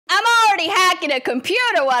already hacking a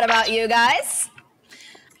computer. What about you guys?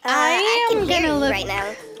 I am gonna look right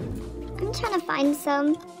now. I'm trying to find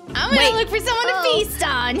some. I'm gonna look for someone to feast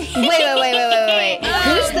on. Wait.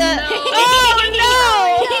 Who's the?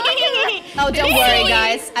 No. Oh, don't worry,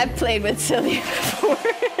 guys. I've played with Silly before.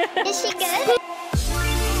 Is she good?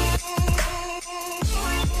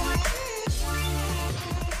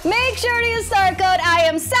 Make sure to use star code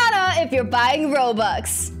IamSanna if you're buying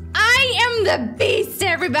Robux. I am the beast,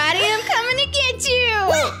 everybody. I'm coming to get you.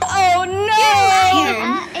 Oh no!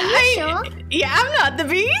 Are you sure? Yeah, I'm not the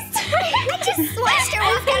beast. I just watched her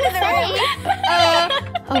walk out of the room.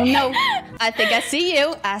 Oh no! I think I see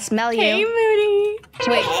you. I smell you. Hey, Moody.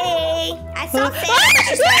 Wait. Hey, I saw Sanna, but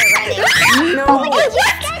she started running. No. Oh, what?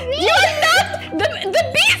 You're not the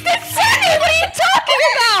beast is Sunny. What are you talking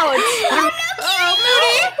about? Oh,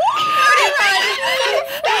 Moody. Moody, run.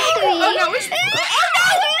 Oh no!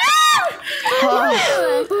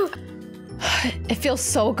 It feels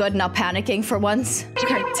so good not panicking for once. I'm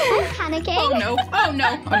panicking. Oh no! Oh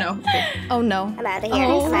no! Oh no! Oh no. I'm out of here.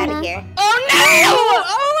 I'm out of here. Oh no!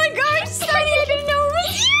 Oh my gosh, Sunny! I didn't know it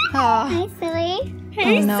was you. Oh. Hi, Silly.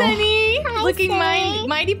 Hey, Oh, no. Sunny. Hi, Looking Sunny.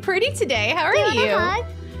 mighty pretty today. How are Do you want a you? hug?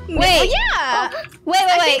 Wait. Yeah. Wait.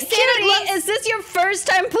 think Santa Cutie, is this your first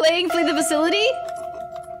time playing Flee the Facility?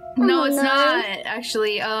 No, Oh, it's no. not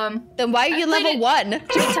actually. Then why are you level 1? 2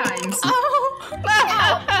 times. Oh.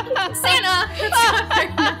 Santa.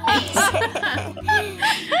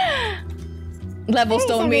 Levels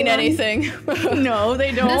don't mean anything. No,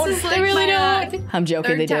 they don't. This is they really don't. I'm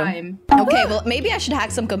joking, they Third do. time. Okay, well, maybe I should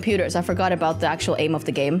hack some computers. I forgot about the actual aim of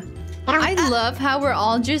the game. I love how we're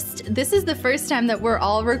all just. This is the first time that we're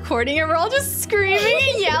all recording and we're all just screaming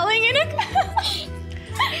and yelling in a.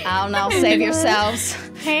 I don't know, save yourselves.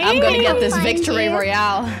 Hey, I'm gonna get this find victory you.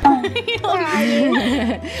 royale. Where are you?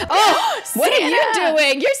 Oh, what are you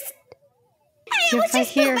doing? I almost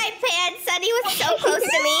just pooped my pants. Sunny was so close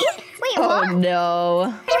to me. Wait, Oh what?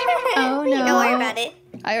 no. Oh no. Don't worry about it.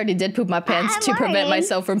 I already did poop my pants I'm to prevent worried.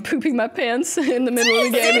 myself from pooping my pants in the middle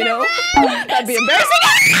of the game, you know? That'd be embarrassing.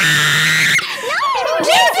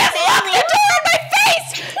 Jesus, lock the door in my face!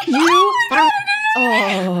 You.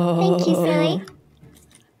 Oh. Thank you, Silly.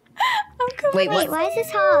 Wait, Wait, what? why is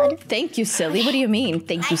this hard? Thank you, silly. What do you mean?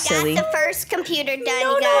 Thank you, I silly. got the first computer done,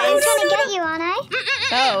 you I'm guys. trying to get you, aren't I?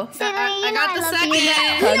 Oh, Silly, you I know got I the love second. you.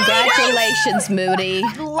 congratulations, Moody.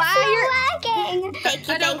 Liar. Working. Thank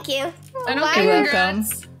you. I don't Why get You're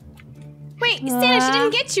congrats. Wait, Santa, she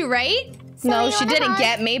didn't get you, right? No, you she wanna didn't hug?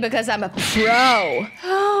 get me because I'm a pro.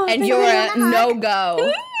 And you're you a wanna hug?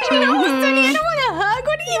 no-go. No, Sunny, I don't want a hug.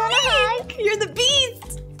 What do you wanna mean? hug? You're the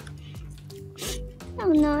beast.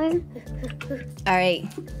 Oh no. All right,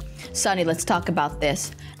 Sonny, let's talk about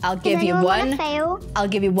this. I'll give Does you anyone one. wanna fail? I'll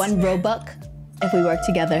give you 1 Robux if we work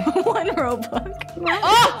together. One Robux.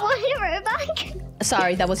 Oh, What a robot.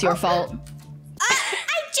 sorry, that was your fault. I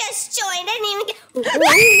just joined. I didn't even get.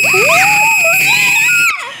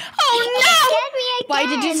 Oh no! Scared me again. Why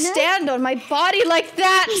did you stand on my body like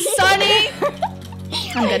that, Sonny?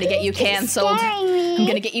 I'm gonna get you canceled. Scaring me. I'm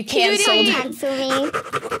gonna get you canceled. Cancel me.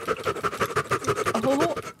 Oh.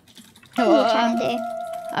 What are you trying to do?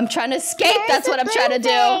 I'm trying to escape. There's That's a what I'm trying to do.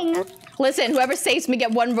 blue thing. Listen, whoever saves me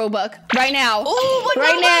get 1 Robux right now. Oh,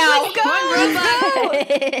 right now.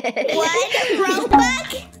 One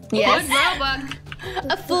Robux? Yes. One Robux.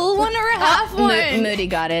 A full one or a half one? Moody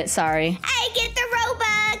got it. Sorry. I get the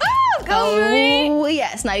Robux. Oh, go Moody. Oh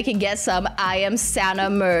yes. Now you can get some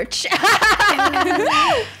IamSanna merch.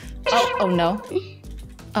 oh no.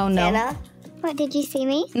 Oh no. Sanna? What, did you see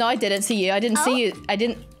me? No, I didn't see you. I didn't see you. I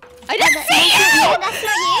didn't see Oh, you. that's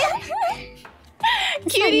not you?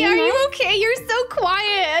 Cutie, you, are no? you okay? You're so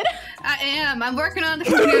quiet. I am. I'm working on the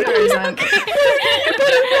computers.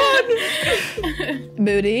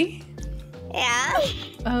 Moody. Yeah?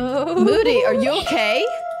 Oh. Moody, are you okay?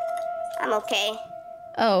 I'm okay.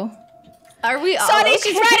 Oh. Are we all Sonny, okay?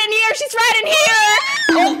 she's right in here. She's right in here.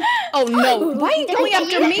 Oh no. Why are you going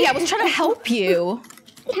after me? I was trying to help you.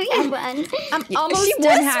 No, you weren't. I'm almost She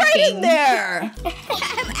done was hacking. right in there. I'm out of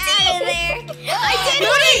there. I did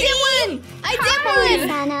one! I did one!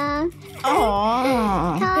 Sanna,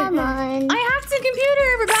 Aww. come on. I hacked the computer,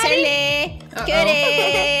 everybody! Silly.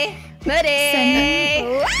 Goody. Moody.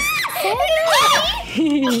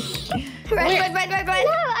 Run. No,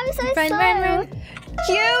 I'm so Run, slow. run, run.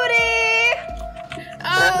 Cutie.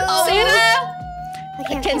 Santa.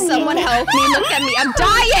 Can someone help me? Look at me. I'm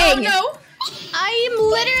dying. No! I'm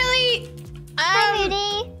literally... Hi,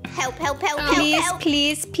 Moody. Help. Please,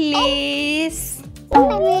 please, please.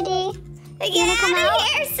 Hi, Moody. Get out of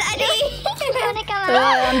here, Sunny. Wanna come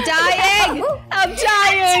out? I'm dying. I'm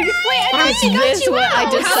dying. Wait, I Is thought you got this you what I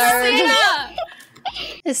out. deserve? Sanna!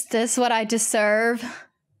 Is this what I deserve? All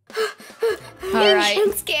I'm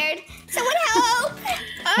right. scared. Someone help.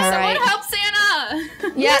 All Someone right. help Sanna!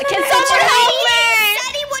 Yeah, can someone help me?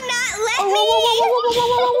 Sunny would not let me.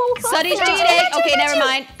 Sunny's cheating. Okay, never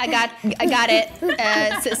mind. I got it.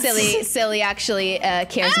 Silly actually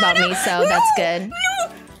cares about me, so that's good.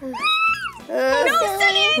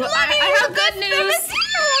 Well, I have good news. I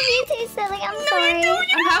love you too, Silly. I'm sorry.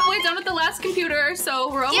 I'm halfway done with the last computer, so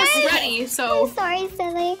we're almost ready. I'm So sorry,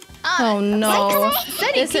 Silly. Oh no.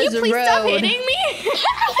 This Can is you please stop rude. hitting me?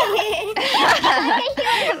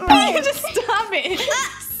 Just stop it.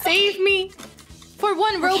 Save me. For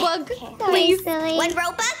 1 Robux. Sorry, Silly. 1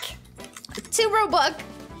 Robux? 2 Robux.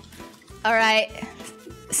 All right.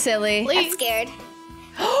 Silly. I'm scared.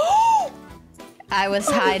 I was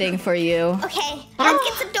hiding for you. Okay, let's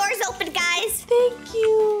get some doors open, guys. Thank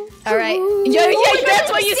you. All right. Yeah,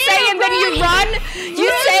 that's what you say, and then you run.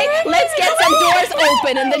 You say, "Let's get some doors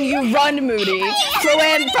open," and then you run, Moody. So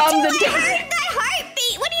when from the door, My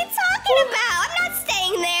heartbeat. What are you talking about? I'm not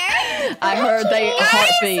staying there. I heard the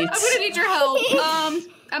heartbeats. I'm gonna need your help.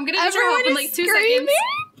 I'm gonna need your help in like 2 seconds.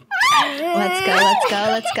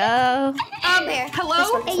 Let's go. Where? Hello?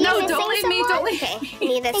 This one? No, Are you don't leave missing me. Don't leave Okay, me. I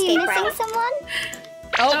need to Are you escape missing route. someone?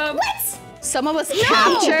 Oh, What? someone was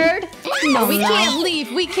captured. No, we no. can't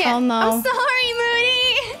leave. We can't. Oh, no. I'm sorry,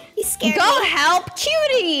 Moody. You scared Go me. help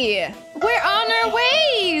Cutie. We're on our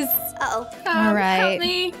ways. Uh-oh. All right. Help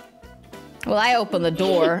me. Well, I opened the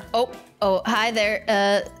door. Oh, hi there.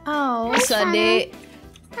 Oh. Sunday.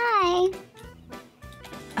 Hi.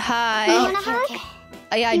 Hi. You wanna hug?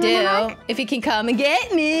 Yeah, I You wanna do. hug? If you can come and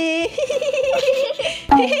get me.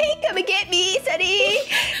 Come and get me, Sunny.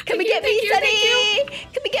 Come and get me, Thank you, Sunny.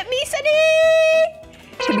 Come and get me, Sunny.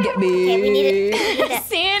 Come and get me. Okay, we need it.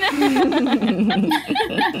 Santa.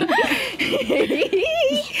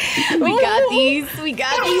 We got these. We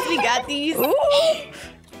got these.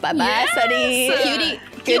 Bye bye, Sunny. Yes. Cutie.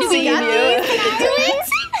 Good Cutie, we seeing got you.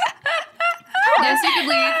 Yes, you can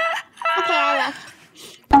leave. Okay, I left.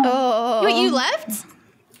 Oh. Wait, you left?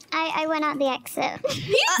 I went out the exit.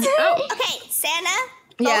 Okay, Santa.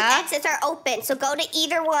 Both Yeah? exits are open, so go to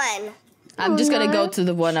either one. I'm just gonna go to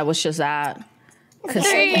the one I was just at. 'Cause-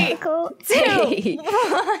 Difficult. Wait,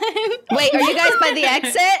 are you guys by the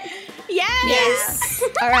exit? Yes.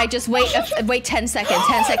 All right, just wait 10 seconds.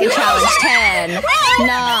 10-second challenge. 10, 9,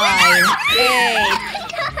 8.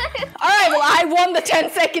 All right, well, I won the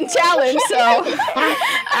 10-second challenge, so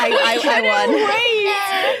I won.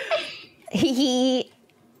 Hee hee.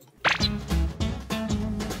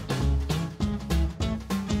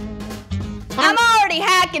 I'm already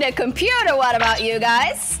hacking a computer. What about you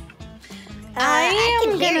guys? I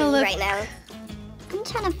can hear gonna you look- right now. I'm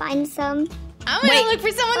trying to find some. I'm gonna Wait. look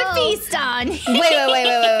for someone to feast on. Wait.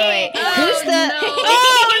 Who's the? no.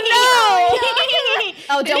 Oh no!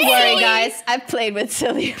 Oh, don't worry, guys. I've played with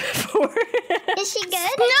Celia before. Is she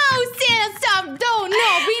good? No, Santa, stop. Don't.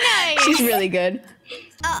 No, be nice. She's really good.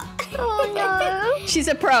 Oh no. She's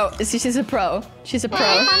a pro. She's a pro. She's a I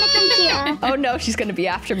pro. found a computer. Oh no, she's gonna be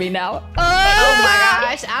after me now. Oh my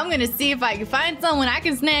gosh, I'm gonna see if I can find someone I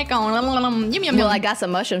can snack on. Yum, yum, Well, I yum. got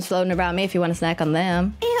some mushrooms floating around me if you want to snack on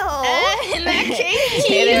them. Ew. In that case,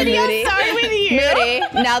 Hey there, Cutie, Moody. I'll start with you. Moody,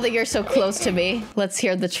 now that you're so close to me, let's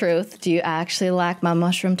hear the truth. Do you actually like my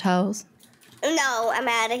mushroom toes? No, I'm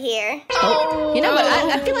out of here. Oh. You know what?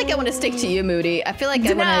 I feel like I want to stick to you, Moody. I feel like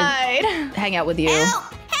I want Denied. to hang out with you.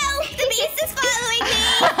 Help! Help! The beast is following me!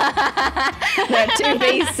 There are 2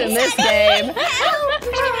 beasts in this game. Help!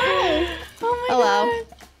 Oh my Hello.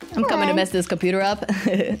 I'm coming to mess this computer up.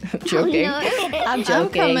 I'm joking. no. I'm I'm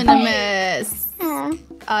joking. coming to mess.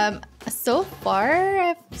 Uh, So far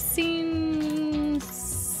I've seen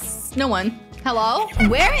no one. Hello?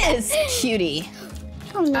 Where is Cutie?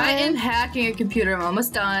 oh no. I am hacking a computer. I'm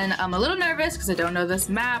almost done. I'm a little nervous because I don't know this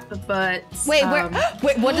map, but Wait, where?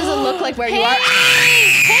 Wait, what does it look like where you are?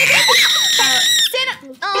 Santa.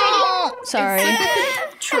 Oh, Sorry.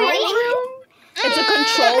 Training room? It's a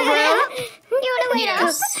control room. You wanna wait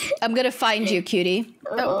Yes. I'm gonna find you, Cutie.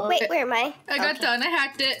 Oh, Wait, where am I? I got done. I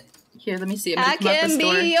hacked it. Here, let me see. I'm I gonna come out can this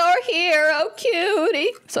door. be your hero,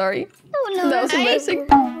 Cutie. Sorry. Oh no. That was embarrassing.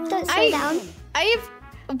 Don't slow down. I've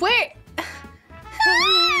where?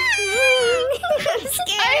 I'm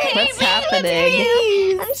scared. What's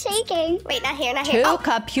happening? I'm shaking. Wait, not here, not here. 2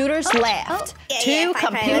 computers left. Yeah, 2 yeah, fine,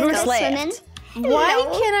 fine, computers let's Go left. swimming. Why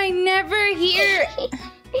No. can I never hear?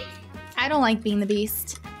 I don't like being the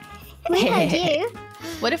beast. We heard you.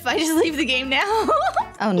 What if I just leave the game now?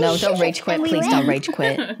 Oh no, don't rage quit. Please don't rage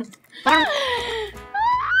quit.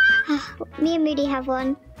 Me and Moody have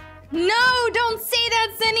one. No, don't say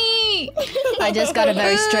that, Sunny. I just got a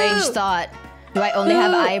very strange thought. Do I only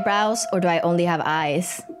have eyebrows or do I only have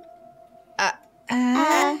eyes?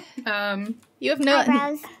 You have no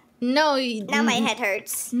Eyebrows. No. Now my head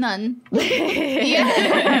hurts. None.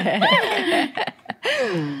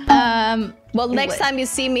 Well, next time you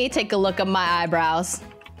see me, take a look at my eyebrows.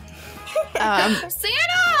 Santa!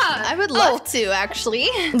 I would love to, actually.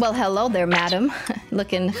 Well, hello there, madam.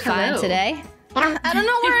 Looking fine today. I don't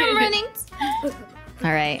know where I'm running.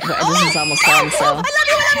 All right, this is almost done, so. I love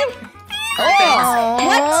you. Oh,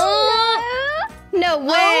 what? No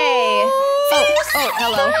way. Oh,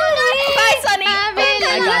 hello. Bye, Sunny. I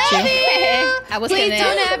got you. I was Please gonna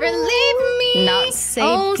don't ever leave me. not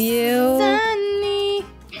save you. Sunny.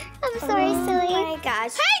 I'm sorry, Oh silly. my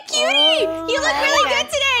gosh. Hi, cutie. You look really good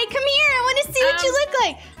today. Come here. I want to see what you look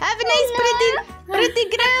like. Have a nice pretty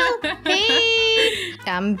girl. Hey.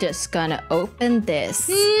 I'm just gonna open this.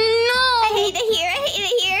 No. I hate it here. I hate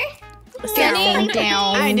it here. Down,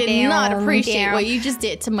 down, I did not down, appreciate down. what you just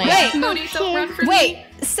did to my. Wait. Moody, don't run for me. Wait,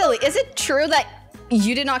 silly, is it true that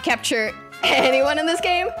you did not capture anyone in this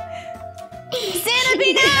game? Santa,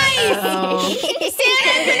 be nice. Santa,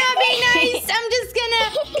 Santa, be nice.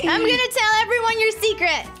 I'm gonna tell everyone your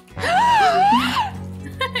secret.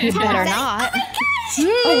 You better not.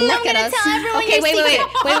 Oh, look at us. tell everyone Okay, your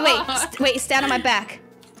wait, stand on my back.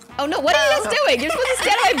 Oh no, what are you guys doing? You're supposed to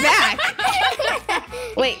stand on my back.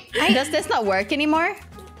 Wait, does this not work anymore?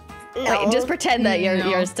 No. Wait, just pretend that No.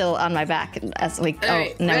 you're still on my back as we. Oh,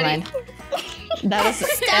 Alright, never ready? mind. That was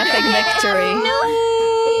epic victory.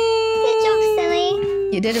 Good job,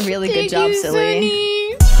 silly. You did a really good job, silly. Sunny.